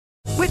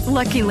With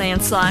Lucky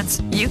Land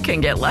Slots, you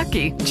can get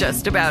lucky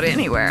just about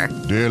anywhere.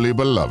 Dearly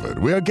beloved,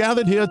 we are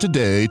gathered here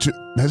today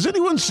to... Has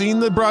anyone seen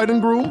the bride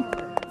and groom?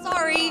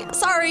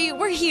 Sorry,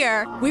 we're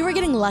here. We were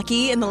getting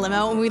lucky in the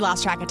limo and we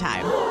lost track of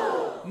time.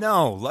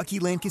 No, Lucky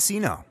Land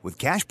Casino, with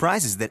cash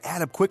prizes that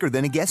add up quicker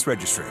than a guest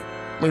registry.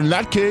 In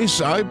that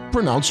case, I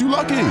pronounce you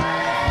lucky.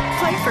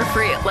 Play for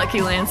free at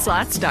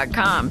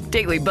LuckyLandSlots.com.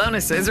 Daily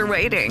bonuses are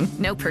waiting.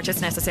 No purchase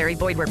necessary.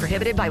 Void where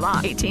prohibited by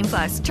law. 18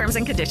 plus. Terms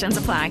and conditions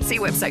apply. See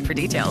website for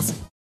details.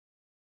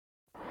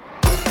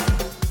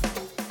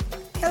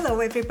 Hello,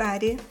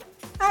 everybody.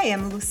 I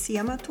am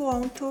Lucia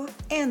Matuonto,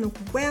 and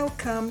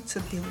welcome to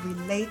the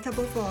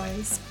Relatable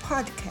Voice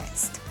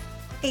podcast,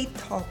 a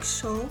talk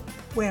show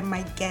where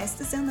my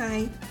guests and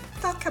I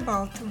talk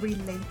about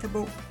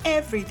relatable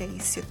everyday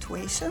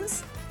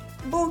situations,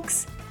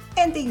 books,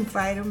 and the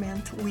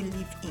environment we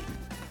live in.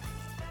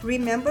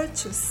 Remember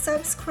to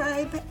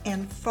subscribe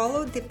and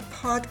follow the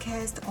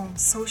podcast on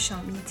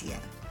social media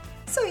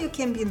so you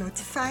can be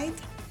notified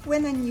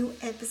when a new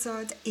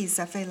episode is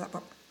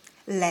available.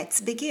 Let's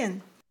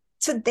begin.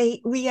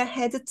 Today we are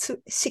headed to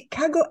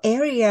Chicago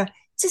area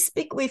to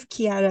speak with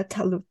Chiara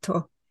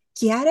Talluto.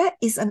 Chiara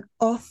is an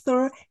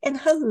author and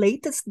her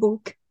latest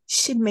book,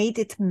 She Made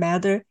It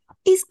Matter,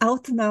 is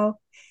out now.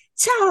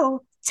 Ciao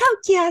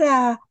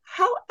Chiara,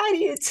 how are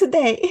you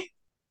today?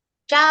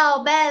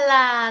 Ciao,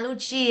 Bella,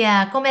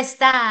 Lucia, come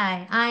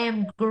stai? I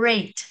am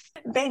great.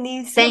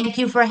 Benissimo. Thank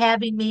you for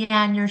having me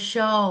on your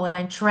show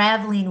and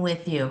traveling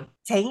with you.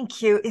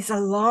 Thank you. It's a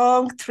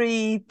long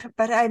trip,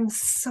 but I'm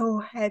so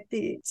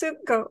happy to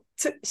go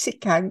to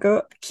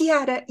Chicago.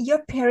 Chiara,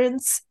 your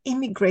parents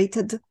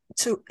immigrated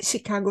to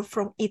Chicago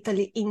from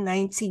Italy in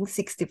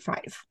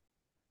 1965.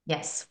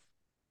 Yes.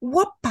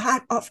 What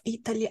part of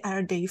Italy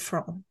are they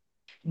from?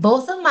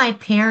 Both of my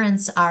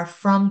parents are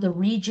from the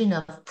region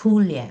of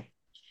Puglia.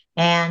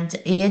 And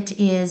it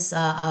is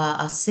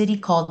a city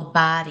called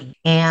Bari.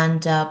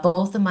 And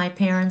both of my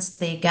parents,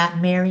 they got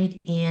married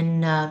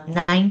in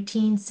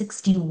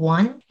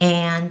 1961.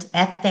 And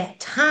at that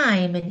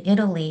time in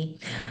Italy,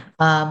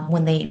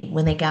 when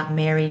they got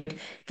married,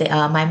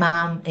 my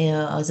mom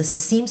was a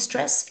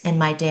seamstress and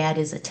my dad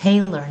is a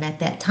tailor. And at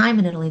that time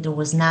in Italy, there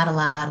was not a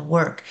lot of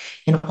work.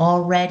 And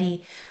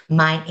already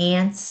my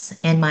aunts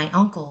and my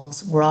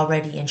uncles were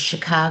already in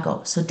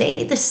Chicago. So they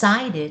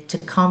decided to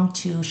come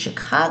to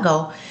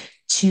Chicago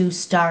to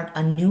start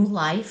a new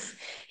life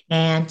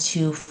and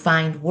to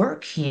find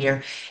work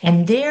here.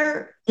 And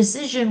their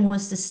decision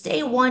was to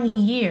stay 1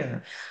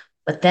 year,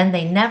 but then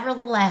they never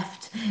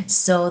left.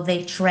 So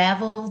they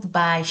traveled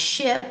by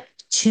ship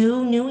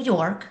to New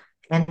York.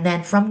 And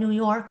then from New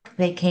York,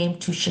 they came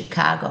to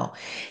Chicago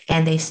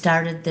and they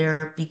started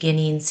their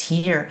beginnings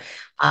here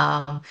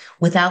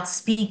without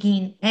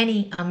speaking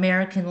any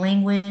American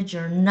language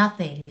or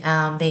nothing.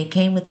 They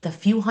came with a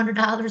few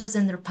 $100s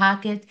in their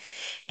pocket,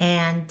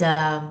 and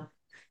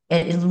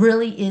it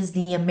really is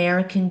the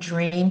American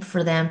dream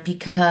for them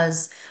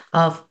because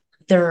of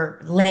their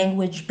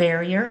language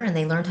barrier, and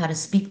they learned how to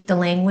speak the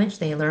language.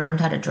 They learned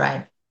how to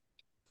drive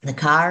the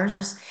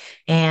cars,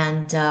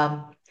 and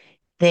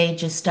they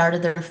just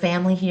started their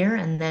family here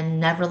and then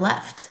never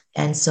left.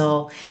 And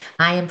so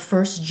I am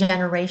first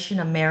generation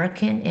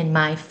American in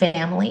my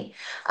family.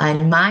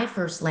 And my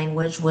first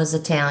language was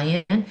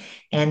Italian.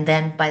 And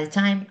then by the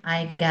time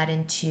I got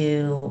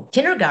into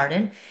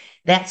kindergarten,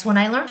 that's when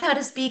I learned how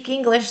to speak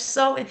English.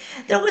 So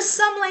there was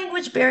some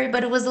language barrier,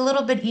 but it was a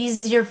little bit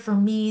easier for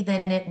me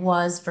than it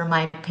was for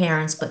my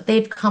parents. But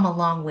they've come a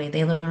long way.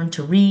 They learned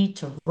to read,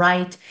 to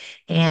write,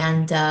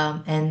 and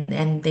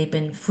they've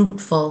been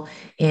fruitful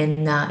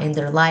in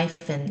their life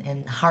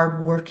and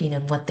hardworking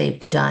in what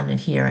they've done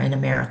here in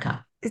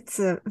America. It's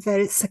a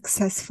very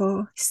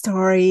successful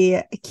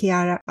story,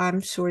 Chiara.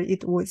 I'm sure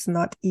it was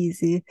not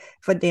easy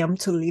for them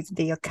to leave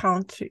their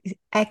country.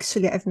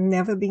 Actually, I've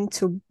never been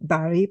to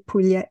Bari,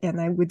 Puglia,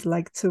 and I would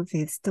like to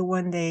visit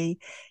one day.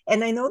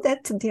 And I know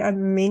that there are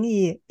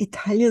many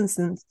Italians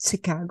in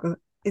Chicago.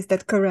 Is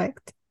that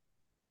correct?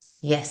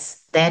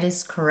 Yes, that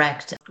is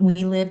correct.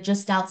 We live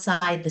just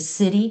outside the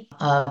city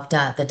of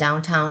the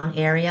downtown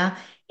area.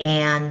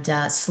 And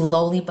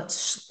slowly but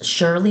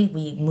surely,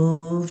 we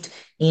moved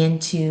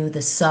into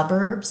the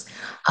suburbs.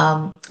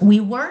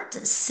 We weren't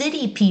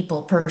city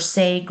people per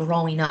se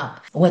growing up.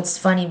 What's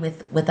funny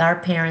with our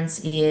parents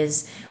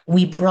is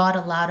we brought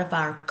a lot of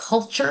our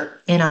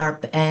culture and our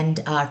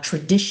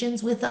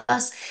traditions with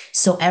us.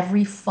 So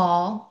every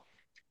fall,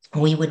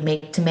 we would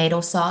make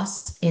tomato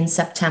sauce in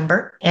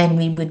September, and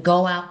we would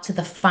go out to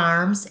the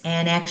farms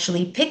and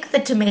actually pick the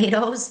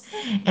tomatoes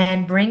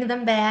and bring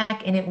them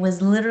back. And it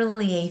was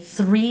literally a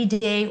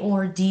 3-day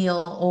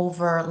ordeal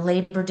over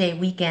Labor Day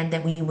weekend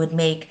that we would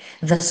make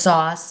the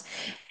sauce.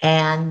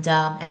 And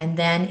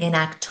then in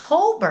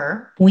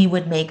October, we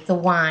would make the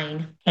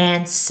wine.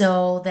 And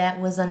so that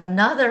was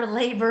another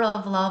labor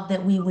of love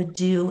that we would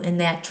do in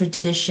that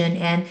tradition.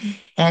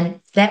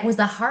 And that was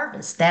the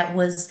harvest. That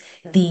was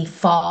the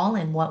fall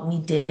and what we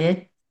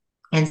did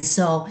And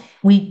so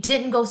we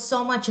didn't go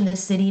so much in the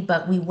city,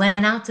 but we went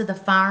out to the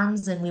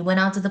farms and we went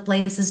out to the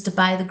places to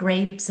buy the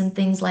grapes and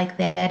things like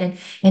that. And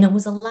it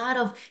was a lot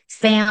of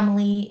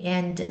family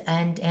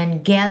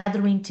and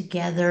gathering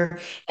together.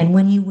 And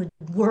when you would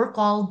work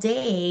all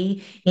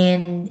day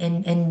in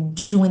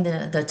doing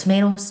the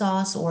tomato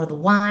sauce or the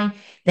wine,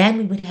 then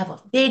we would have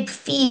a big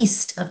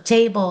feast of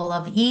table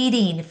of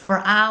eating for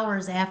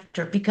hours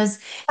after, because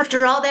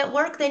after all that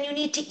work, then you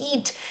need to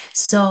eat.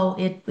 So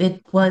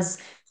it was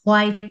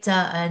quite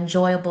an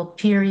enjoyable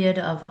period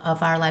of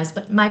our lives.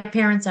 But my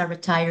parents are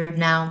retired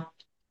now.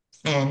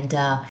 And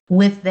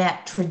with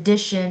that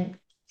tradition,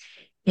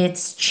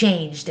 it's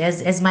changed.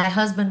 As my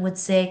husband would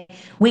say,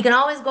 we can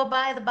always go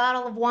buy the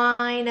bottle of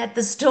wine at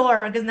the store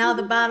because now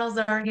the bottles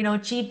are,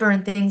 cheaper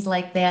and things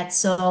like that.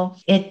 So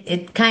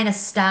it kind of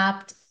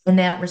stopped in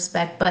that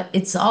respect, but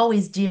it's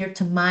always dear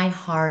to my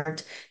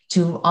heart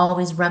to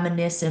always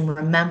reminisce and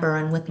remember.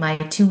 And with my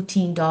two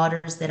teen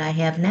daughters that I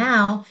have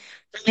now,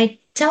 I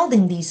tell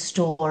them these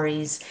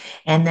stories,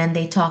 and then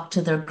they talk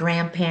to their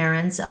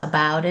grandparents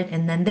about it,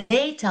 and then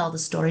they tell the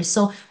stories.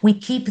 So we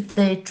keep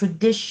the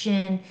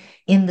tradition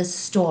in the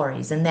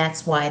stories, and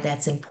that's why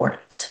that's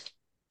important.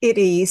 It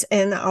is.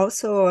 And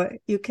also,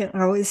 you can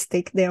always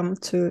take them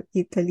to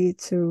Italy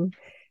to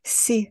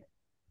see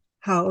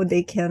how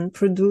they can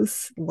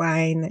produce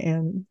wine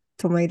and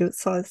tomato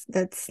sauce.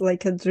 That's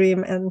like a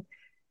dream. And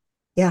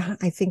yeah,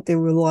 I think they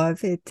will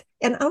love it.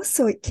 And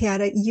also,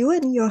 Chiara, you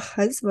and your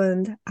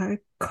husband are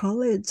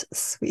college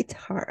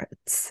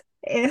sweethearts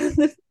and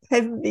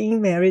have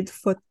been married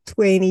for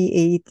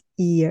 28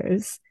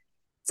 years.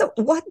 So,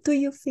 what do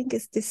you think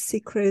is the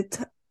secret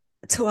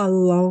to a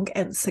long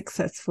and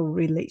successful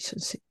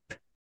relationship?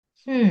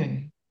 Hmm.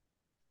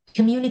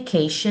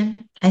 Communication,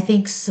 I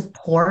think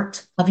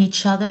support of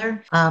each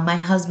other. My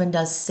husband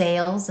does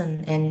sales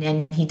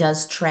and he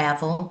does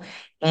travel,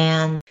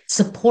 and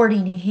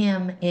supporting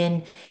him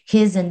in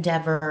his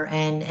endeavor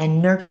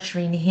and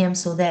nurturing him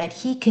so that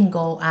he can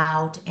go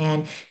out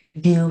and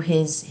do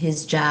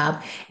his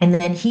job. And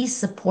then he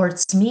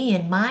supports me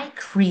in my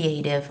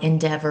creative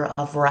endeavor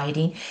of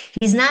writing.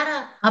 He's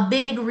not a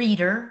big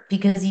reader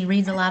because he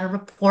reads a lot of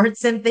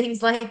reports and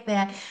things like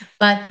that,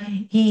 but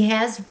he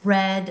has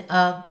read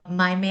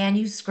my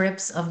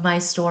manuscripts of my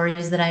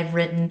stories that I've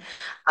written.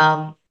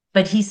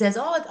 But he says,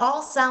 "Oh, it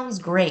all sounds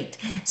great."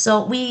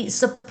 So we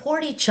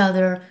support each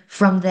other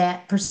from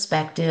that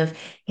perspective.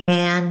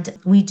 And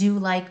we do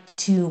like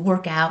to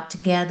work out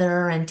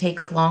together and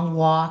take long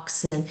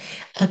walks. And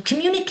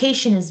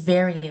communication is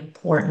very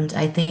important,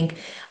 I think,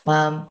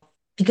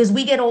 because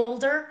we get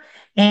older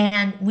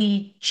and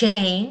we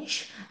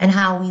change and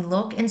how we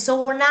look. And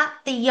so we're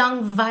not the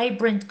young,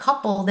 vibrant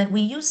couple that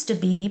we used to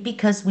be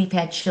because we've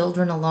had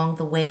children along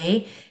the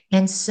way.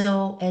 And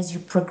so as you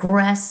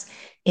progress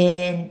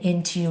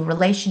into your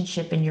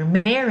relationship and your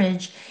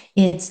marriage,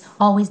 it's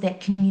always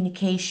that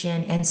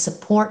communication and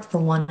support for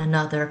one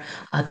another.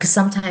 Because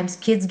sometimes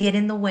kids get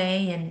in the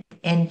way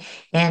and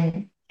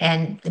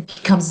it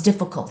becomes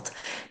difficult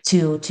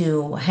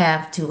to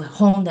have to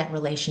hone that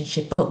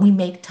relationship. But we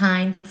make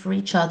time for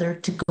each other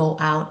to go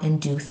out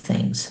and do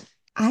things.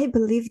 I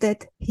believe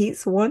that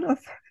he's one of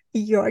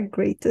your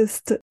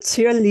greatest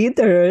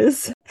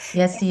cheerleaders.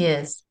 Yes, he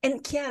is.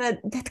 And Chiara,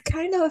 that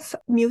kind of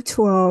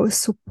mutual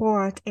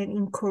support and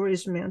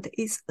encouragement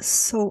is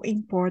so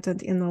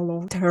important in a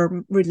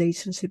long-term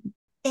relationship.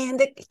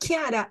 And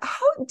Chiara,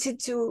 how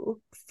did you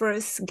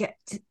first get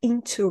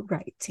into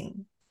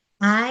writing?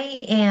 I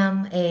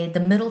am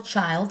the middle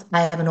child.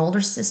 I have an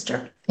older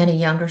sister and a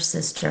younger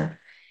sister.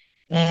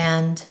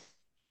 And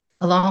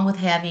along with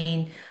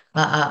having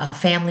a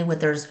family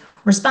with there's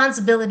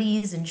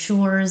responsibilities and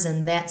chores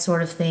and that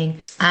sort of thing,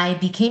 I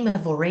became a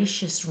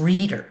voracious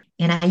reader.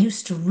 And I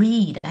used to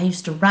read. I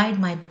used to ride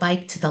my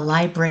bike to the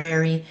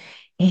library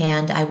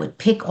and I would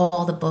pick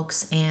all the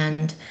books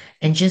and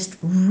just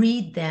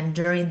read them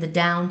during the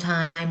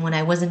downtime when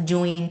I wasn't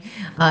doing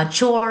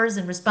chores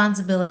and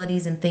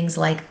responsibilities and things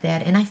like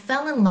that. And I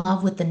fell in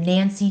love with the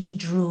Nancy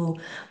Drew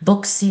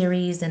book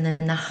series and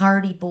then the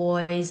Hardy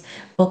Boys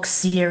book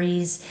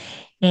series.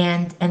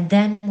 And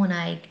then when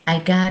I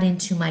got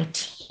into my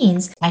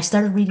teens, I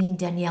started reading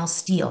Danielle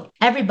Steele.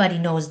 Everybody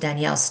knows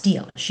Danielle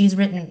Steele. She's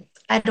written,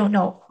 I don't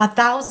know,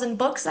 1,000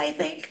 books, I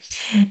think.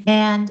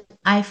 And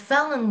I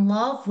fell in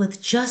love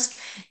with just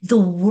the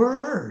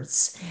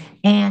words.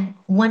 And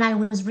when I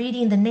was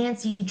reading the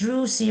Nancy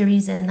Drew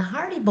series and the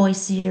Hardy Boy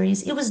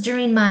series, it was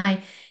during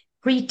my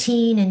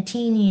preteen and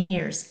teen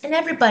years. And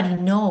everybody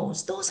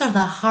knows those are the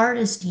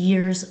hardest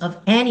years of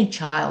any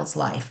child's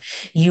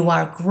life. You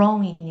are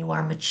growing, you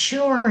are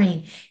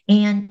maturing,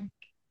 and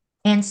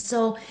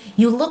so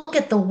you look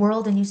at the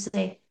world and you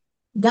say,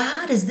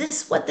 God, is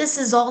this what this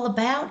is all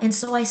about? And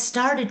so I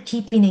started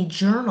keeping a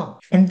journal.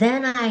 And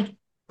then I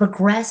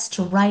progressed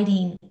to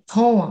writing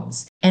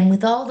poems. And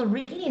with all the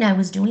reading I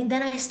was doing,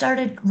 then I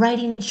started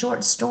writing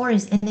short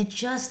stories and it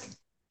just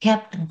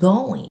kept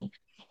going.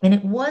 And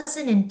it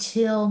wasn't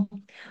until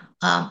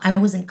I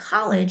was in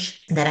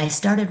college that I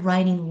started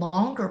writing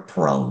longer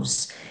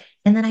prose.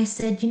 And then I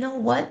said, you know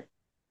what?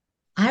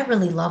 I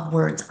really love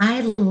words.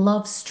 I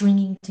love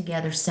stringing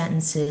together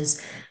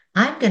sentences.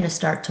 I'm going to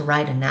start to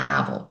write a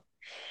novel.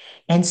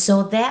 And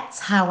so that's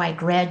how I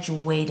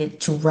graduated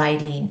to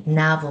writing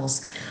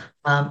novels.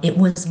 It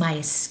was my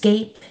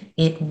escape,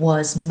 it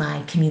was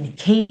my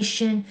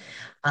communication,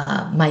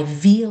 my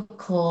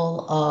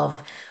vehicle of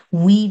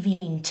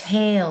weaving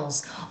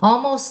tales,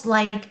 almost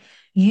like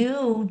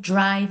you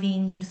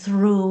driving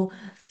through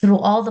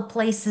all the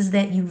places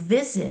that you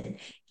visit.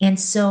 And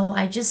so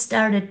I just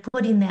started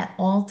putting that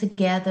all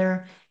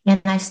together and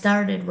I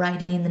started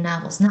writing the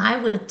novels. Now I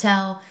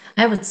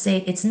would say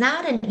it's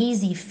not an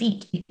easy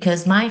feat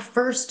because my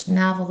first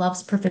novel,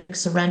 Love's Perfect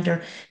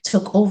Surrender,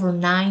 took over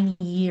 9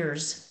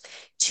 years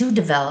to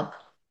develop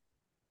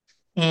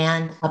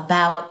and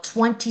about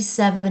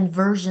 27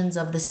 versions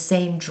of the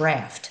same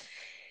draft.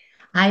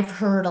 I've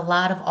heard a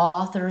lot of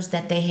authors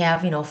that they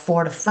have,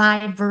 4 to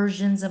 5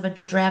 versions of a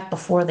draft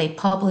before they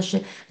publish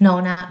it. No,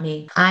 not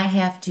me. I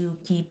have to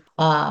keep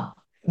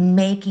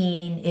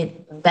making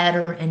it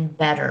better and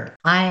better.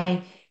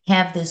 I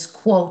have this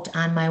quote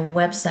on my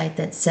website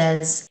that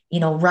says,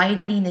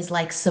 writing is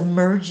like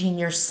submerging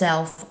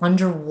yourself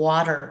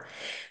underwater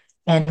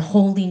and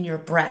holding your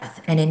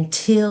breath. And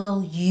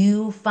until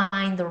you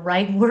find the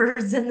right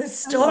words in the I love it.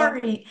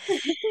 story,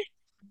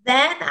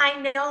 then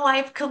I know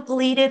I've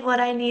completed what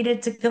I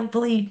needed to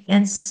complete.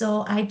 And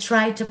so I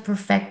try to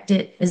perfect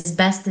it as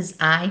best as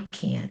I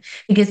can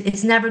because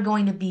it's never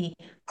going to be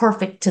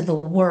perfect to the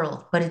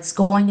world, but it's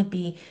going to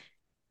be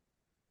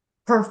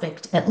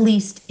perfect, at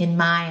least in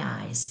my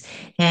eyes.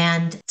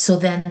 And so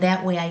then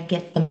that way I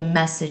get the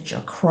message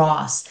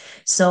across.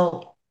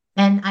 So,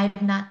 and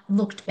I've not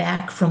looked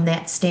back from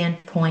that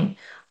standpoint.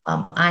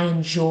 I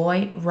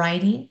enjoy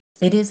writing.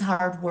 It is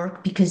hard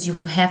work because you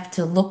have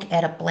to look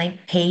at a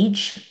blank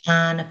page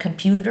on a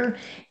computer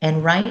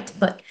and write.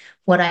 But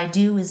what I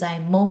do is I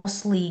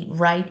mostly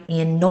write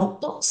in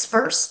notebooks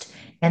first,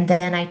 and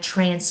then I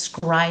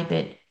transcribe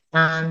it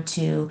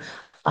onto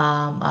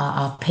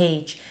a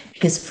page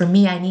because for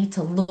me, I need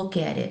to look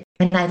at it.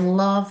 And I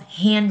love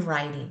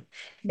handwriting.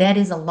 That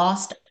is a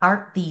lost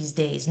art these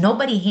days.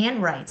 Nobody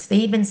handwrites. They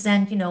even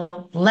send,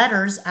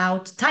 letters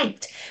out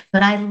typed.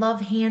 But I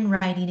love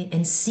handwriting it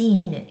and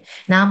seeing it.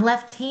 Now I'm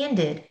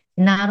left-handed.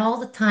 Not all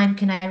the time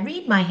can I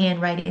read my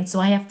handwriting, so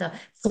I have to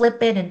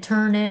flip it and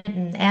turn it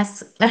and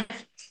ask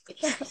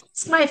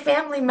my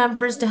family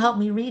members to help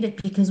me read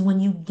it because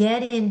when you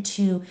get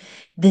into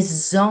this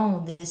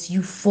zone, this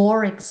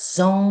euphoric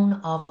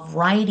zone of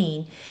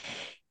writing,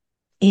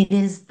 it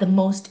is the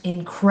most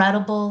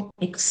incredible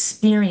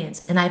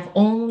experience. And I've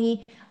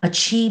only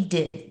achieved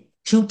it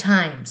 2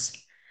 times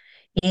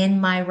in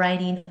my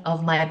writing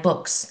of my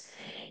books.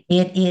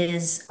 It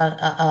is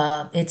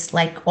it's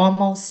like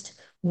almost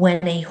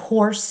when a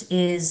horse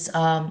is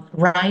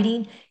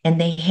riding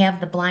and they have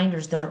the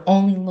blinders, they're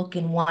only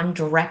looking one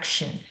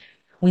direction.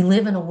 We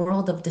live in a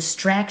world of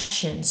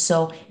distraction.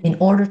 So in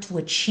order to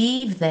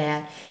achieve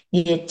that,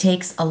 it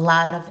takes a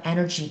lot of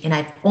energy. And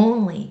I've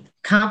only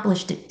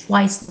accomplished it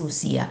twice,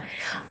 Lucia.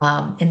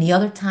 And the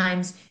other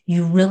times,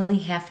 you really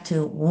have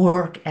to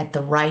work at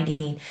the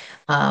writing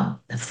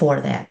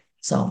for that.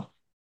 So.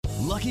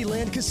 Lucky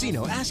Land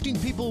Casino asking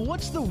people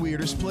what's the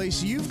weirdest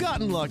place you've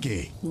gotten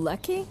lucky?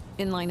 Lucky?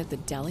 In line at the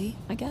deli,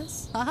 I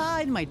guess?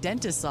 Aha, in my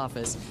dentist's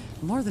office.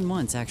 More than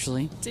once,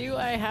 actually. Do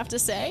I have to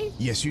say?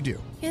 Yes, you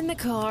do. In the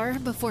car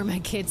before my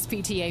kids'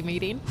 PTA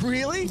meeting.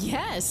 Really?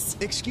 Yes.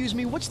 Excuse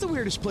me, what's the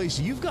weirdest place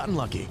you've gotten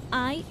lucky?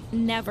 I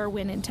never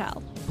win and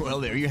tell.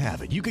 Well, there you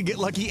have it. You can get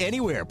lucky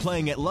anywhere,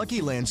 playing at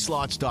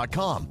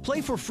LuckyLandSlots.com.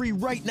 Play for free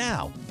right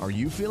now. Are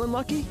you feeling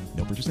lucky?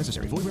 No purchase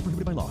necessary. Void where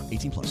prohibited by law.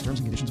 18 plus. Terms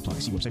and conditions apply.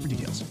 See website for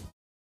details.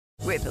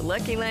 With the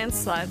Lucky Land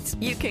Slots,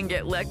 you can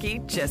get lucky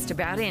just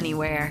about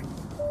anywhere.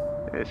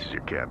 This is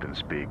your captain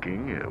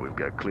speaking. We've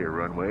got clear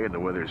runway and the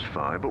weather's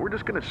fine, but we're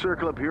just going to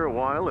circle up here a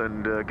while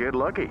and get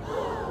lucky.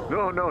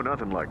 No,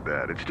 nothing like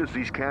that. It's just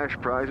these cash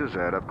prizes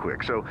add up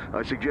quick. So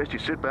I suggest you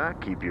sit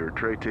back, keep your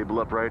tray table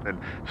upright, and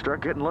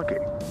start getting lucky.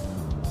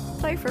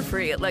 Play for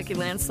free at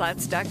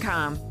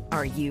LuckyLandSlots.com.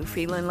 Are you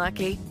feeling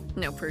lucky?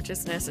 No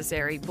purchase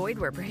necessary. Void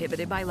where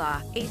prohibited by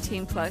law.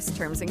 18 plus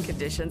terms and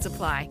conditions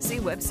apply. See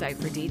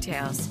website for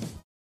details.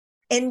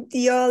 And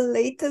your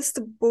latest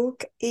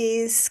book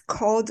is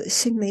called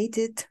She Made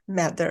It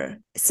Matter.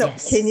 So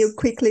Yes. Can you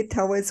quickly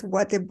tell us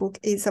what the book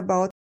is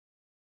about?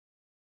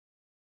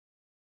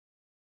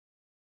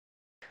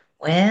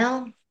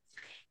 Well,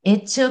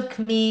 it took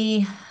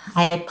me,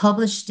 I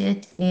published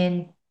it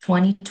in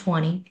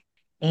 2020,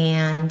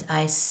 and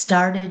I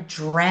started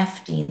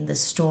drafting the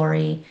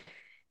story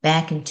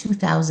back in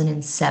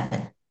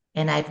 2007.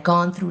 And I've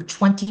gone through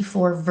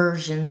 24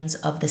 versions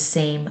of the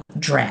same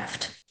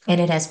draft, and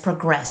it has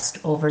progressed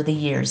over the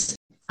years.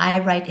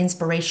 I write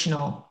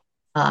inspirational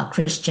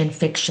Christian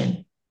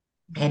fiction,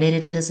 and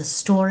it is a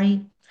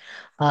story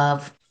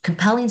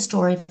compelling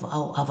story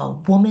of a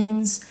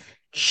woman's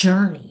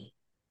journey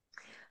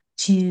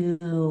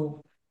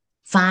to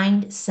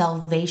find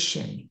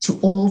salvation, to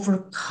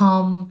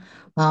overcome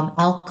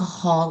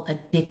alcohol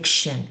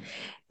addiction,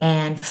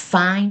 and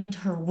find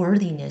her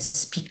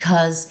worthiness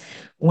because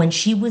when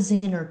she was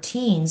in her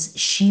teens,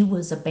 she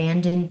was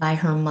abandoned by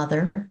her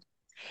mother.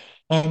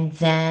 And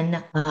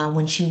then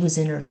when she was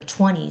in her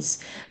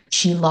 20s,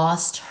 she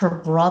lost her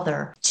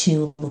brother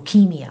to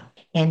leukemia.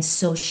 And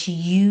so she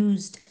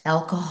used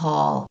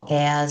alcohol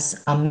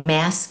as a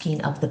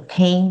masking of the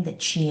pain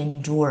that she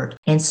endured.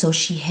 And so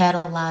she had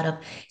a lot of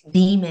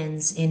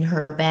demons in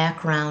her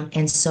background.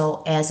 And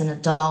so, as an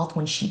adult,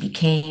 when she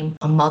became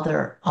a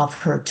mother of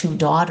her two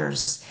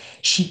daughters,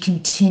 she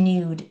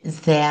continued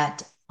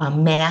that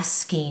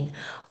masking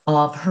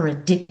of her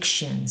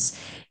addictions.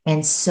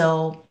 And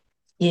so,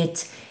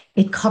 it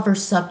it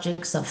covers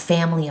subjects of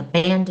family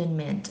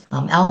abandonment,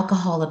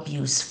 alcohol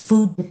abuse,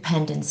 food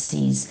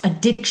dependencies,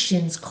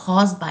 addictions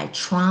caused by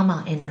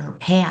trauma in her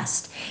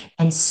past.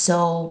 And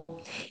so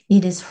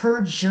it is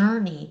her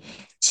journey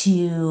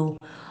to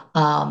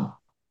um,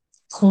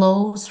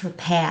 close her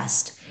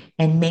past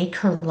and make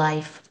her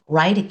life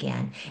right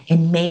again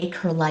and make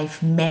her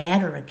life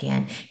matter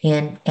again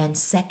and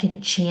second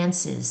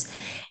chances.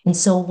 And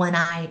so when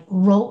I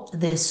wrote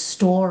this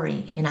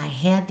story and I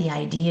had the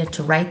idea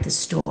to write the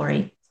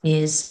story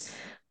is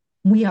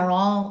we are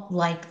all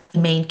like the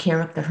main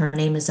character. Her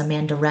name is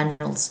Amanda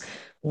Reynolds.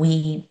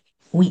 We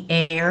we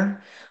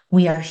err,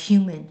 we are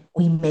human,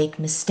 we make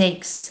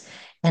mistakes.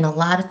 And a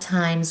lot of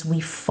times we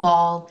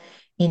fall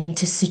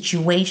into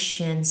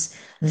situations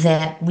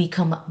that we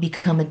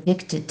become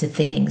addicted to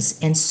things.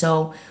 And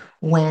so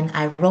when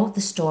I wrote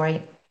the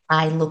story,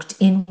 I looked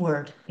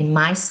inward in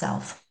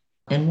myself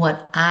and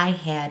what I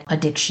had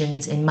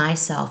addictions in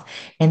myself.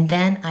 And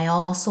then I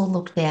also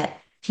looked at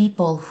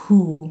people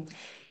who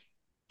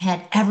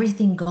had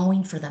everything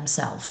going for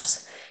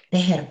themselves.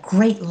 They had a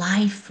great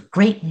life,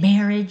 great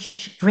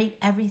marriage, great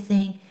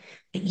everything,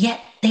 but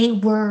yet they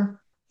were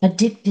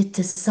addicted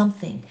to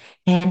something.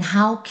 And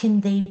how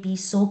can they be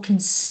so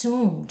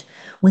consumed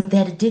with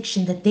that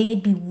addiction that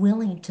they'd be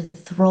willing to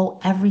throw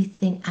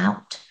everything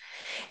out?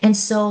 And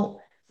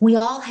so we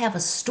all have a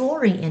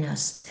story in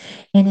us,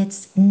 and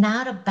it's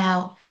not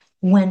about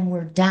when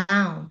we're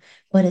down,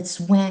 but it's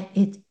when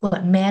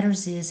what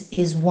matters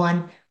is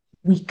when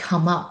we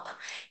come up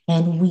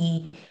and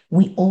we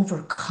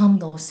overcome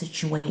those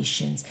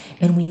situations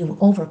and we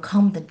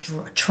overcome the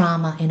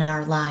trauma in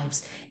our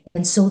lives.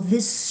 And so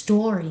this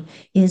story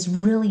is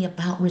really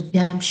about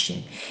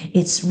redemption.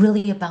 It's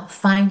really about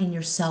finding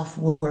your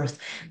self-worth,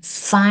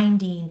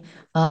 finding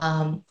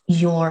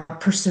your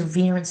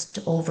perseverance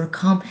to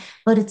overcome,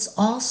 but it's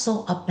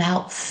also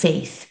about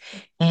faith.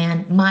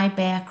 And my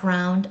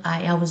background,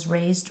 I was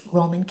raised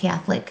Roman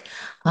Catholic,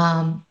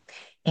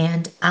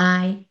 and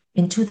I,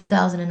 in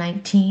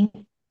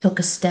 2019, took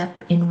a step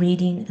in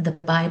reading the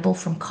Bible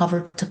from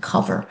cover to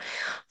cover.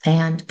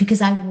 And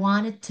because I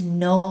wanted to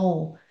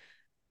know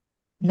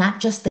not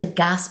just the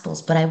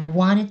Gospels, but I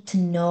wanted to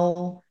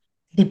know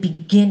the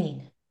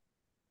beginning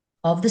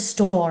of the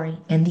story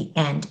and the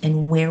end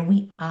and where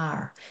we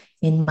are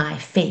in my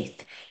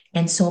faith.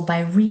 And so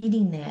by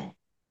reading that,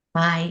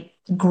 I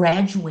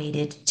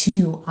graduated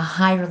to a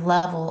higher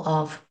level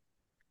of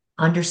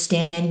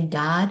understanding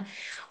God,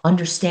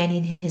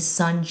 understanding his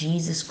son,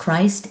 Jesus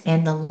Christ,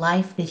 and the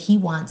life that he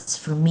wants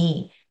for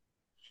me.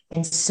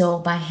 And so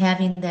by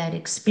having that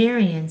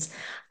experience,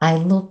 I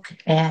look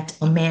at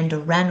Amanda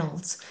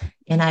Reynolds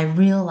and I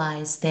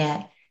realize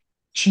that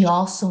she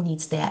also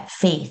needs that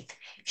faith.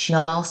 She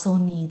also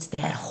needs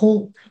that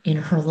hope in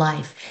her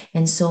life.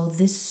 And so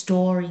this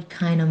story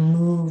kind of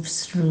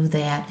moves through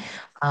that.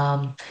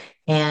 Um,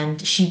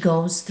 and she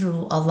goes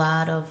through a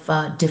lot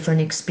of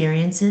different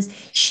experiences.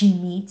 She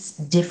meets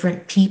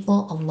different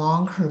people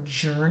along her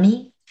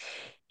journey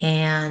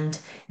and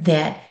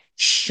that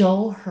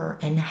show her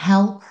and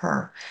help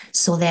her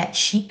so that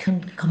she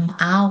can come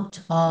out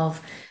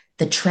of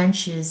the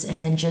trenches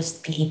and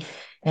just be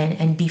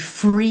and be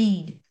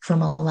freed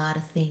from a lot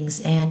of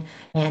things and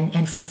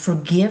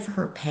forgive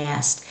her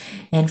past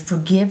and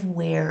forgive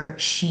where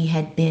she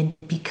had been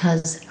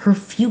because her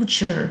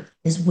future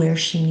is where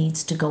she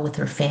needs to go with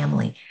her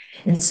family.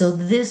 And so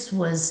this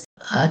was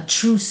a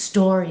true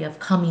story of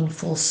coming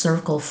full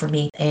circle for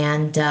me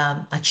and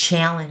a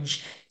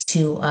challenge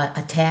to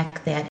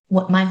attack that.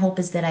 What my hope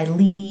is that I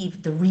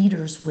leave the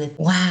readers with,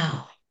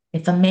 wow,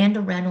 if Amanda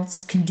Reynolds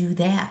can do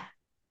that,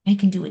 I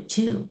can do it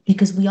too,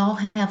 because we all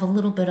have a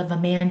little bit of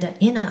Amanda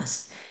in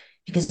us,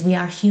 because we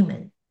are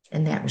human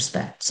in that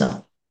respect.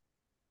 So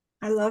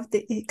I love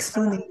the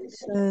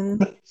explanation.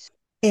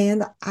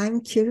 And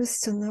I'm curious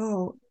to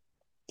know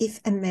if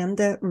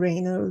Amanda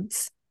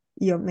Reynolds,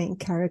 your main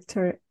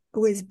character,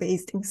 was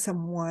based in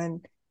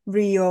someone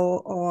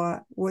real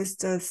or was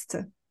just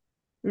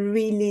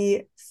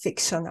really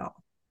fictional.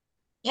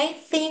 I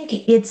think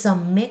it's a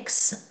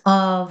mix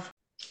of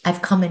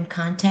I've come in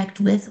contact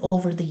with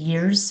over the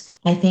years.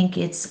 I think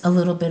it's a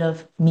little bit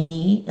of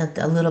me,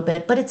 a little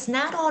bit, but it's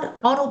not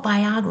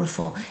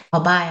autobiographical, a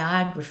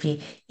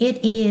biography.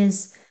 It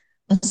is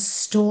a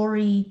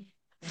story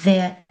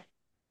that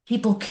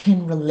people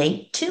can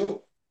relate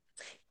to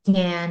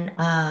can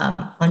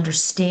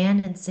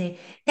understand and say,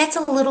 that's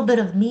a little bit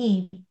of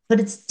me, but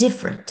it's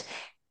different.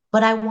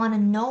 But I want to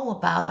know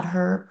about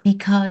her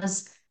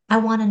because I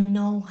want to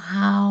know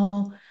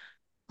how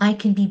I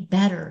can be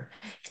better.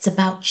 It's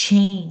about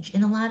change.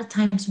 And a lot of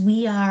times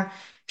we are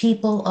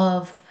people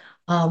of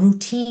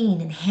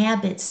routine and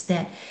habits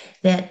that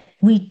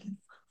we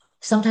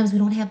sometimes we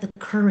don't have the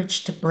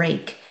courage to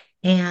break.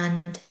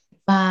 And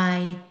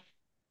by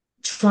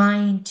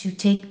trying to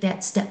take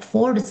that step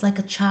forward, it's like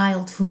a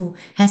child who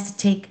has to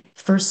take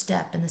first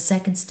step and the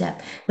second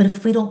step. But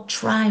if we don't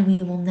try, we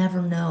will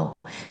never know.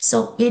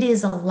 So it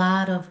is a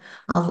lot of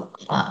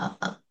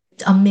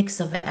a mix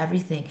of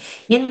everything.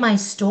 In my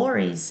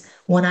stories,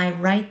 when I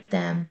write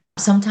them,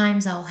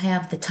 sometimes I'll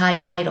have the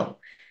title.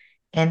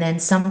 And then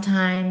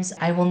sometimes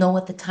I will know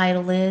what the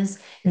title is,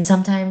 and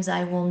sometimes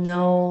I will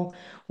know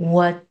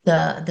what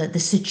the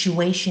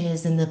situation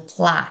is in the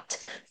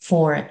plot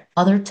for it.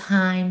 Other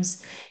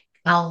times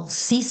I'll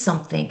see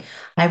something.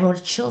 I wrote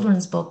a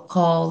children's book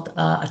called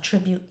A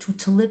Tribute to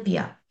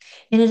Tulipia,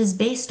 and it is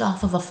based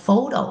off of a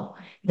photo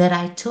that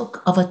I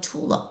took of a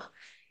tulip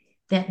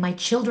that my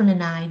children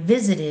and I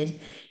visited.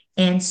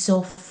 And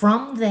so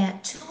from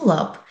that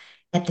tulip,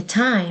 at the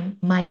time,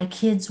 my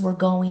kids were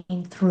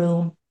going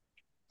through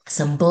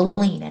some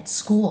bullying at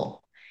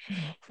school.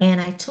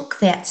 And I took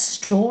that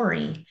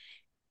story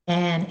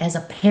and as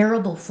a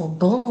parable for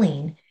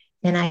bullying.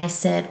 And I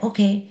said,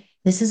 okay,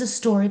 this is a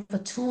story of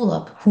a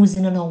tulip who's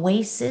in an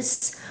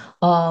oasis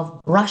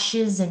of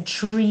brushes and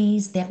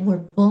trees that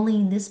were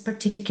bullying this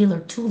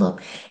particular tulip,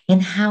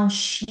 and how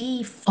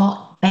she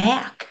fought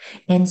back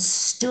and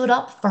stood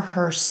up for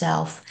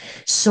herself,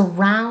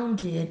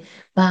 surrounded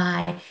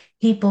by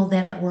people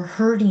that were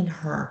hurting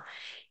her.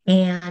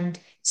 And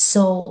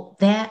so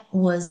that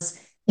was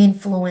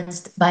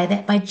influenced by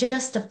that, by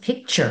just a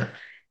picture.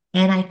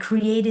 And I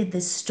created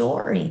this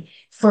story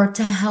for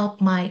to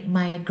help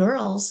my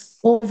girls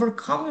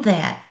overcome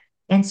that.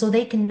 And so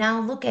they can now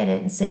look at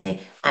it and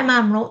say, my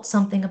mom wrote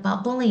something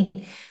about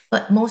bullying.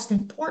 But most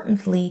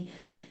importantly,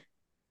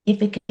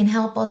 if it can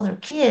help other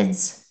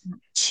kids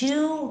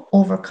to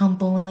overcome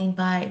bullying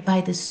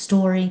by the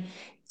story,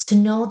 to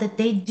know that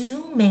they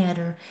do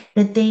matter,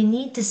 that they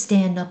need to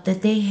stand up,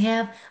 that they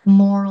have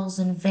morals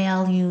and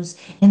values,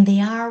 and they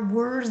are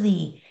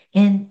worthy,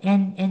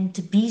 and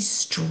to be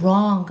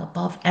strong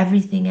above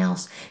everything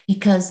else.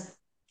 Because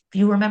if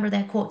you remember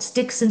that quote,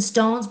 sticks and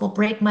stones will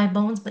break my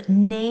bones, but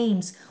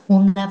names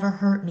will never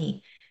hurt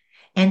me.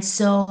 And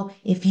so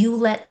if you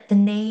let the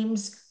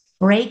names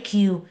break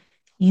you,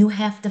 you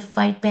have to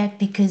fight back,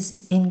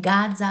 because in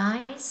God's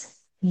eyes,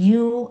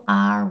 you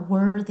are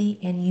worthy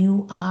and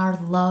you are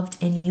loved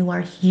and you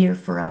are here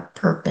for a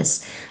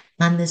purpose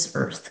on this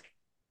earth.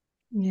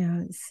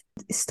 Yes.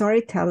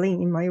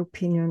 Storytelling, in my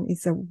opinion,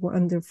 is a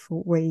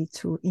wonderful way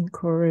to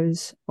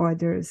encourage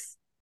others.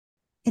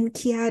 And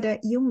Chiara,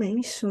 you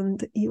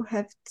mentioned you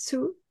have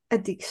two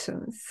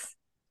addictions,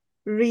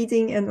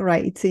 reading and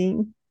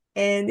writing.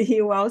 And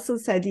you also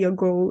said your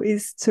goal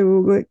is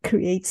to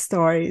create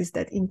stories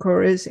that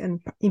encourage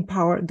and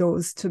empower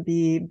those to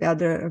be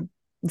better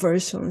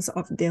versions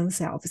of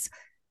themselves.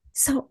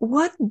 So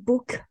what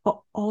book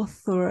or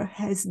author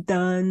has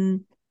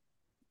done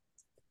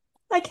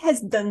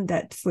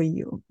that for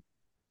you?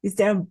 Is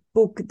there a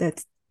book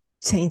that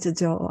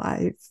changed your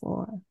life?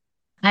 Or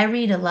I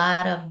read a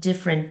lot of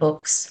different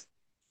books,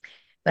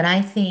 but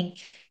I think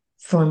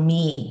for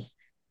me,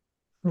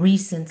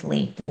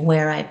 recently,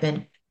 where I've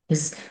been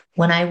is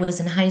when I was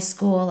in high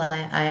school,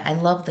 I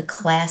loved the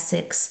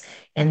classics.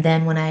 And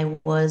then when I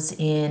was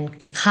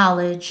in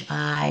college,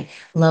 I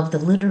loved the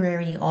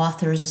literary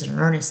authors and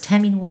Ernest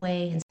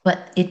Hemingway.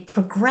 But it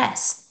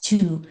progressed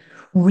to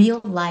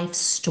real life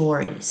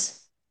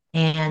stories.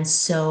 And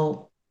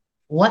so,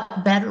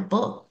 what better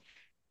book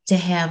to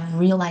have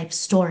real life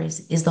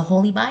stories is the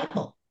Holy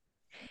Bible.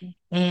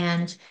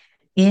 And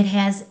it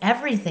has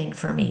everything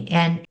for me.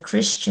 And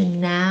Christian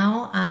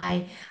now,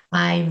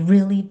 I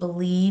really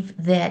believe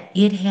that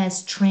it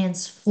has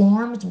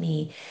transformed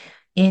me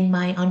in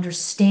my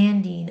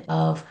understanding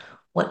of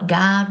what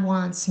God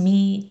wants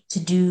me to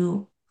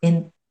do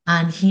in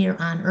on here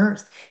on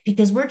earth,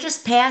 because we're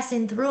just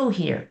passing through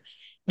here.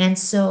 And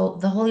so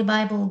the Holy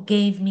Bible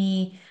gave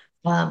me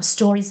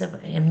stories of,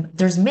 and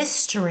there's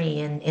mystery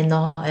in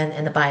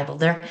the Bible.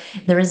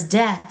 There is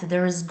death,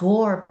 there is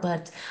gore,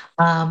 but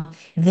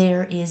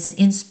there is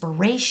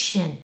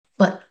inspiration.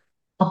 But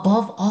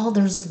above all,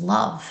 there's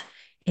love.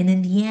 And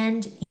in the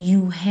end,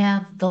 you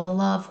have the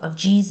love of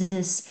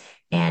Jesus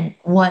and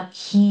what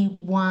he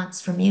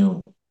wants from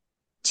you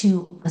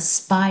to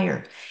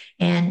aspire.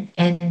 And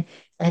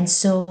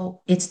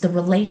so it's the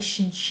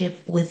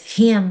relationship with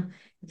him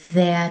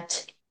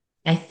that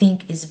I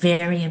think is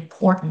very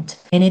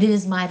important. And it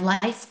is my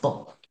life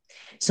book.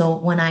 So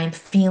when I'm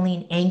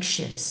feeling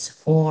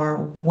anxious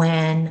or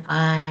when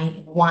I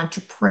want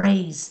to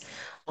praise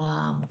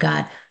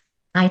God,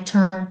 I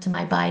turn to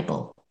my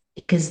Bible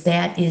because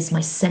that is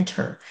my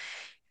center.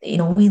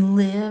 We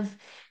live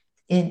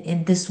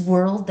in this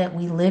world that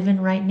we live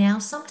in right now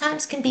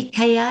sometimes can be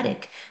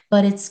chaotic,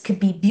 but it could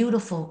be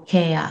beautiful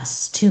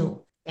chaos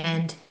too.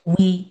 And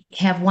we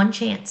have one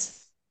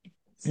chance.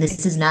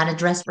 This is not a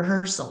dress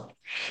rehearsal.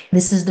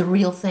 This is the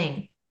real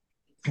thing.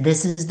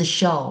 This is the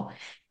show.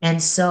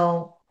 And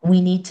so we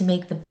need to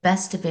make the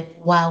best of it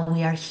while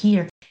we are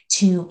here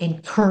to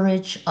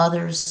encourage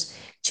others,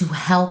 to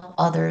help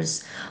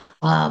others.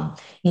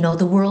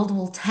 The world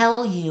will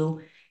tell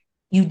you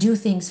you do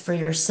things for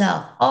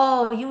yourself.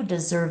 Oh, you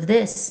deserve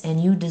this and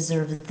you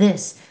deserve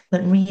this.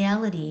 But in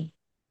reality,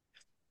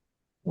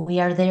 we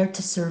are there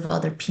to serve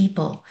other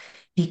people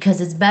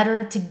because it's better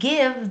to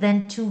give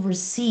than to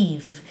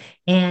receive.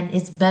 And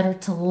it's better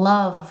to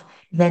love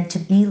than to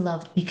be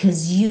loved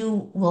because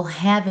you will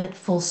have it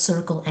full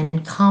circle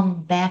and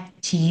come back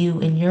to you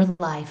in your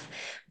life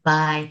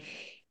by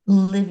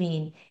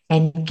living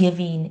and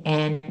giving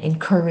and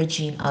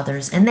encouraging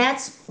others. And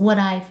that's what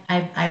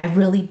I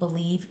really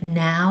believe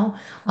now,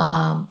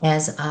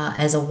 as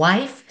a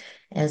wife,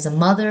 as a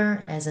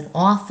mother, as an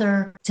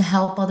author, to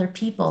help other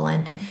people.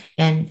 And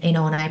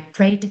I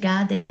pray to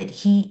God that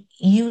He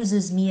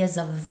uses me as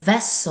a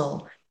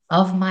vessel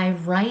of my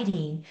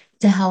writing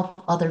to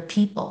help other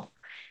people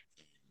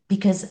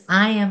because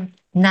I am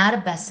not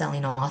a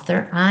best-selling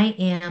author. I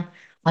am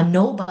a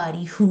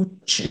nobody who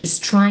is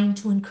trying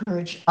to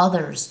encourage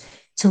others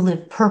to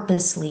live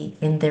purposely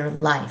in their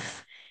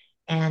life.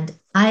 And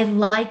I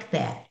like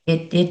that.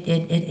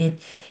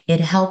 It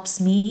helps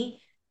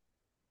me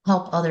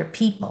help other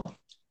people.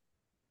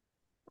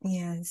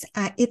 Yes,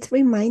 it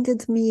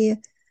reminded me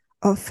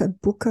of a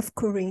book of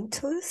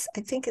Corinthians.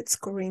 I think it's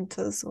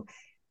Corinthians,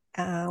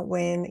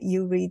 when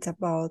you read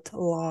about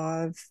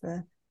love.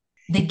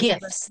 The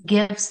gifts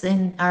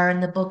are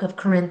in the book of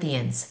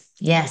Corinthians.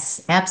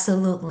 Yes,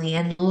 absolutely.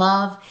 And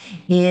love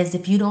is,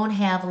 if you don't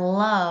have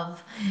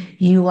love,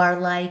 you are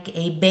like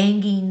a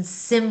banging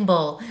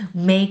cymbal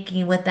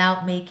making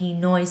without making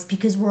noise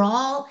because we're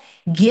all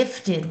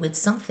gifted with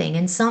something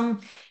and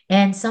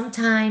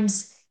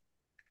sometimes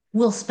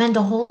we'll spend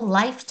a whole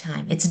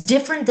lifetime. It's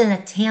different than a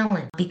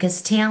talent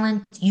because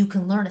talent, you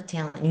can learn a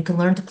talent. You can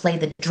learn to play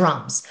the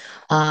drums.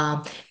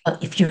 But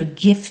if you're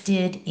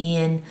gifted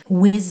in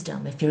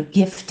wisdom, if you're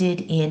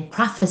gifted in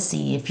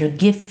prophecy, if you're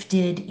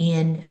gifted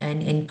in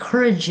an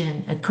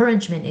encouragement,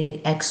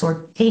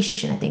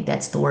 exhortation, I think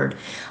that's the word,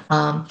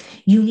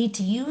 you need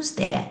to use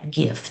that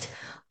gift.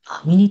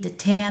 You need to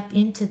tap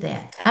into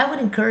that. I would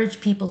encourage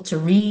people to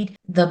read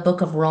the book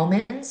of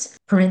Romans,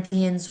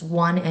 Corinthians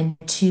 1 and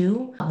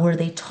 2, where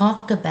they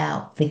talk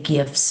about the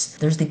gifts.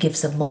 There's the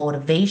gifts of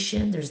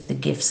motivation, there's the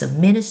gifts of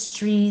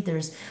ministry,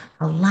 there's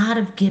a lot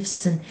of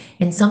gifts,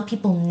 and some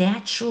people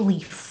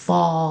naturally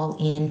fall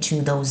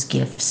into those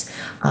gifts.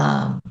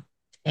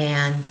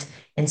 And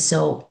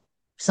so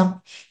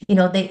some,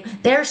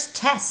 there's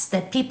tests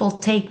that people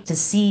take to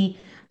see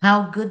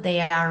how good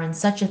they are in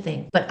such a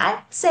thing. But I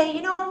would say,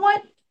 you know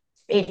what?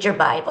 Read your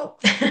Bible.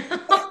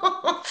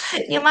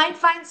 You might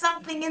find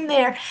something in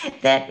there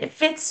that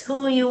fits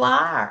who you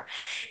are.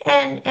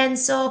 And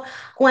so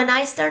when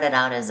I started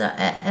out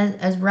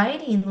as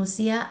writing,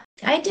 Lucia,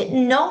 I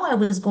didn't know I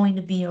was going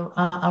to be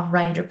a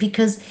writer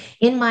because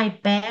in my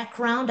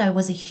background, I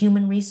was a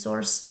human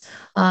resource.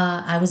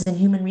 I was in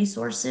human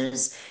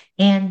resources.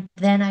 And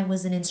then I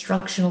was an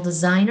instructional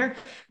designer,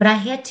 but I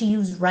had to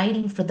use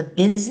writing for the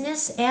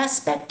business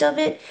aspect of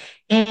it.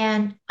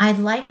 And I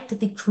liked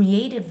the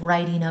creative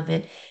writing of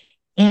it.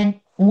 And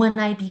when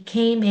I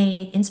became a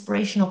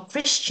inspirational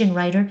Christian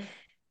writer,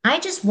 I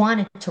just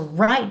wanted to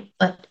write,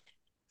 but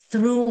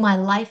through my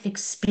life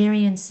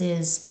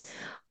experiences,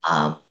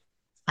 um,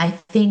 I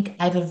think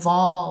I've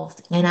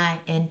evolved,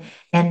 and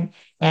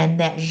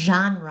that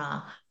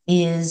genre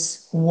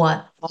is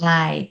what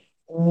I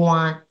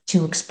want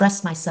to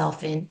express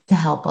myself in to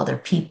help other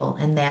people,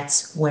 and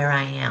that's where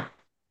I am.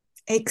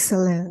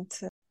 Excellent.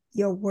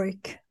 Your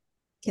work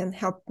can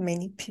help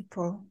many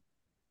people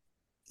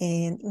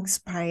and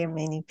inspire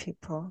many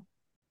people.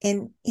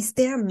 And is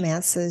there a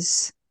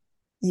message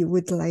you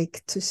would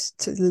like to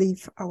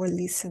leave our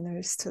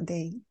listeners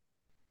today?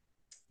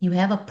 You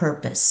have a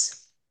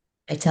purpose.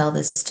 I tell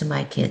this to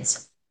my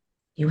kids.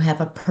 You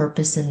have a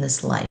purpose in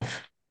this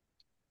life.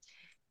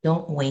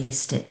 Don't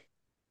waste it.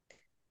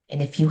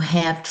 And if you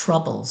have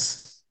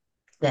troubles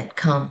that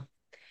come,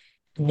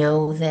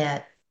 know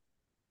that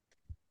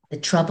the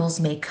troubles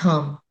may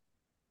come,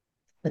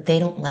 but they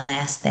don't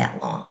last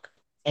that long.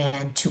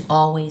 And to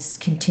always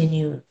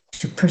continue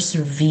to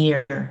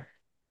persevere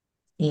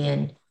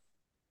in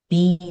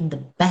being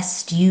the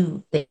best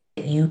you that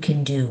you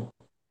can do.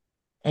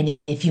 And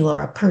if you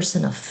are a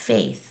person of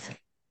faith,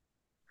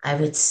 I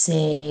would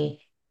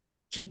say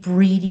keep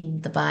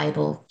reading the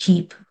Bible,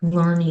 keep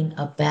learning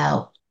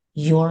about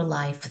your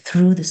life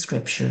through the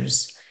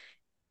scriptures,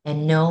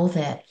 and know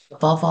that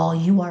above all,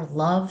 you are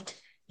loved,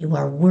 you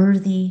are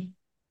worthy,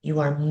 you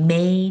are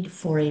made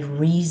for a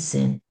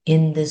reason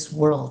in this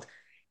world.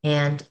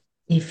 And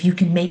if you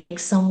can make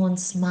someone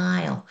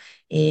smile,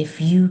 if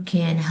you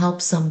can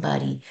help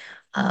somebody,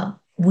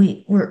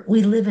 we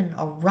live in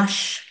a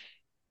rush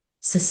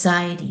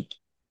society.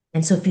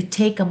 And so if you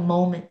take a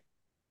moment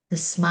to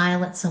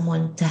smile at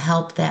someone, to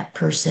help that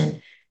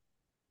person,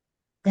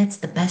 that's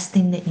the best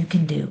thing that you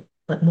can do.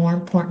 But more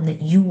important,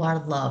 that you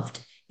are loved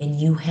and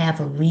you have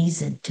a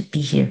reason to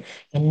be here,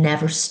 and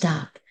never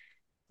stop.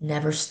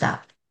 Never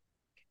stop.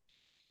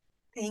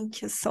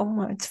 Thank you so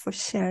much for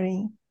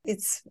sharing.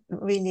 It's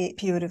really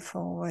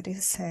beautiful what you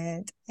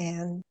said.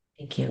 And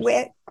thank you.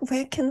 Where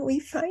can we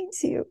find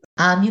you?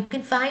 You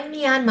can find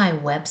me on my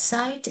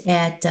website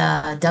at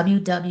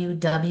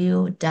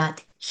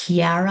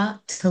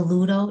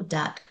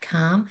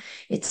www.chiaratalluto.com.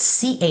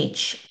 It's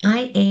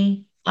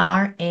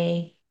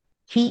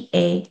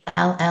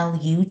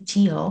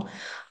ChiaraTalluto.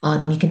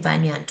 You can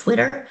find me on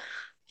Twitter,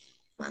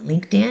 on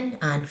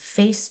LinkedIn, on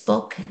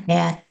Facebook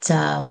at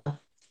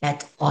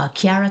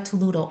Chiara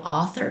Talluto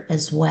author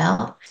as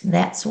well.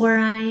 That's where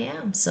I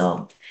am.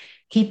 So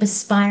keep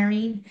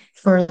aspiring.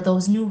 For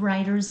those new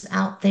writers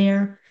out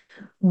there,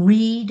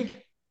 read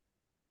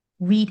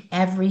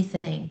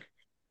everything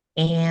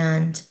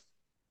and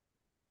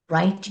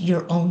write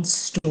your own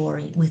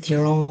story with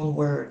your own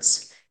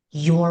words,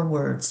 your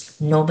words,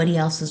 nobody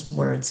else's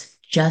words.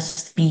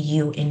 Just be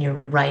you in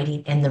your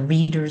writing, and the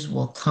readers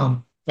will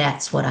come.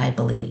 That's what I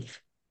believe.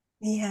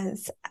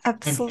 Yes,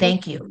 absolutely. And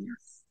thank you.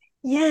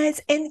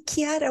 Yes, and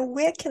Chiara,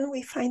 where can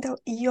we find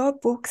out your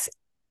books?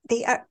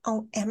 They are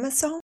on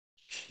Amazon?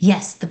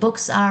 Yes, the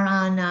books are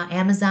on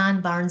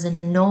Amazon, Barnes and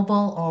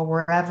Noble, or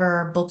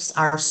wherever books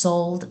are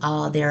sold.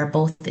 They're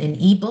both in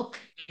ebook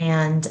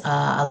and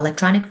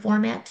electronic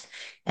format,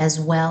 as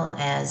well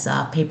as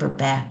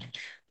paperback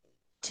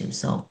too.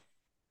 So,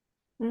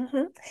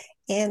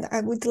 And I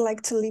would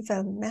like to leave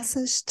a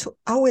message to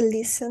our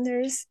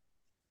listeners.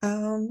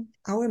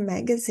 Our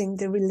magazine,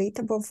 The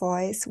Relatable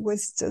Voice,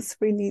 was just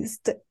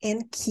released,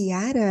 and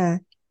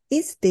Chiara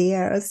is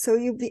there, so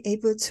you'll be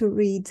able to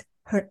read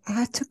her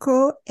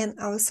article and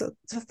also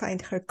to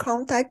find her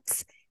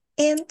contacts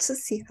and to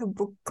see her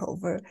book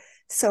cover.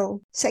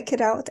 So check it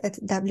out at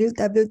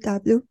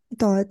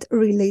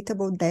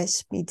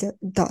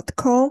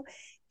www.relatable-media.com.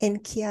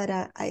 And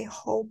Chiara, I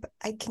hope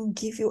I can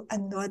give you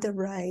another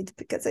ride,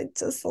 because I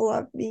just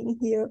love being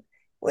here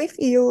with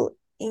you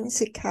in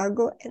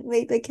Chicago, and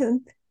maybe I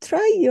can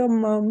try your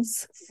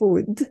mom's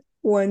food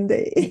one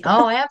day.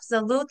 oh,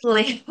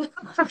 absolutely.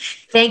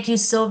 Thank you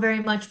so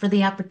very much for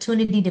the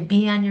opportunity to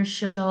be on your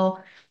show.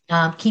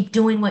 Keep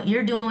doing what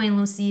you're doing,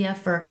 Lucia,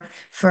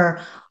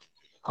 for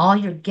all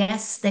your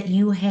guests that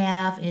you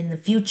have in the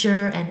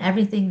future and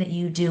everything that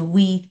you do.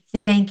 We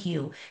thank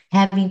you.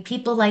 Having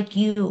people like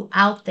you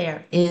out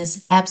there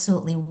is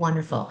absolutely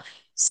wonderful.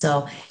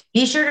 So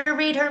be sure to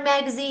read her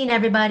magazine,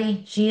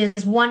 everybody. She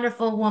is a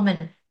wonderful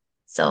woman.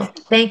 So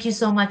thank you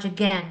so much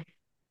again.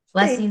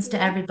 Blessings to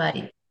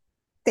everybody.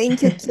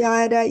 Thank you,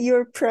 Chiara.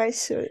 You're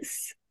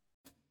precious.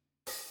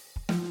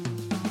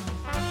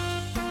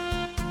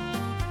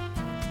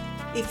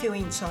 If you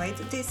enjoyed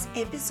this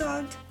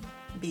episode,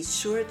 be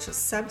sure to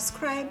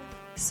subscribe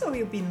so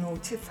you'll be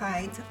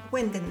notified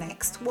when the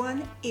next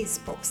one is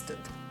posted.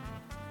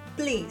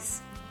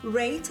 Please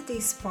rate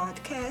this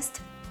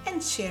podcast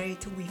and share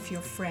it with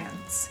your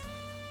friends.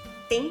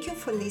 Thank you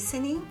for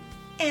listening,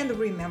 and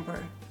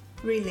remember,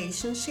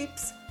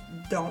 relationships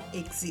don't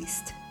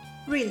exist.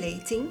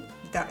 Relating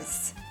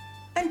does.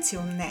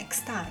 Until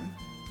next time.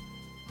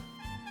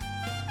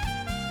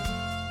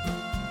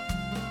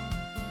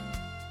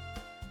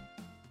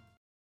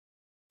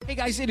 Hey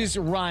guys, it is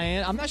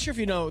Ryan. I'm not sure if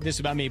you know this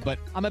about me, but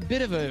I'm a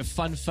bit of a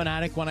fun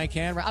fanatic when I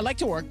can. I like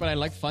to work, but I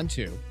like fun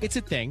too. It's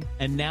a thing.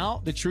 And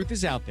now the truth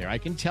is out there. I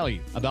can tell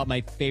you about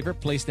my favorite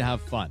place to have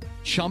fun.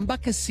 Chumba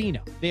Casino.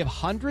 They have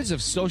hundreds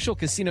of social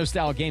casino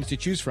style games to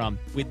choose from,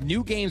 with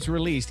new games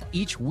released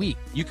each week.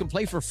 You can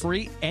play for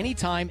free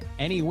anytime,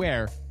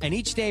 anywhere, and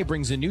each day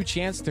brings a new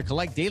chance to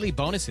collect daily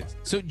bonuses.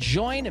 So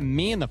join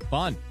me in the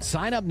fun.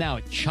 Sign up now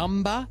at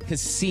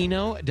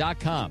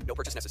ChumbaCasino.com. No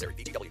purchase necessary.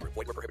 VGW Group.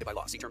 Void where prohibited by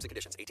law. See terms and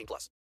conditions. 18+.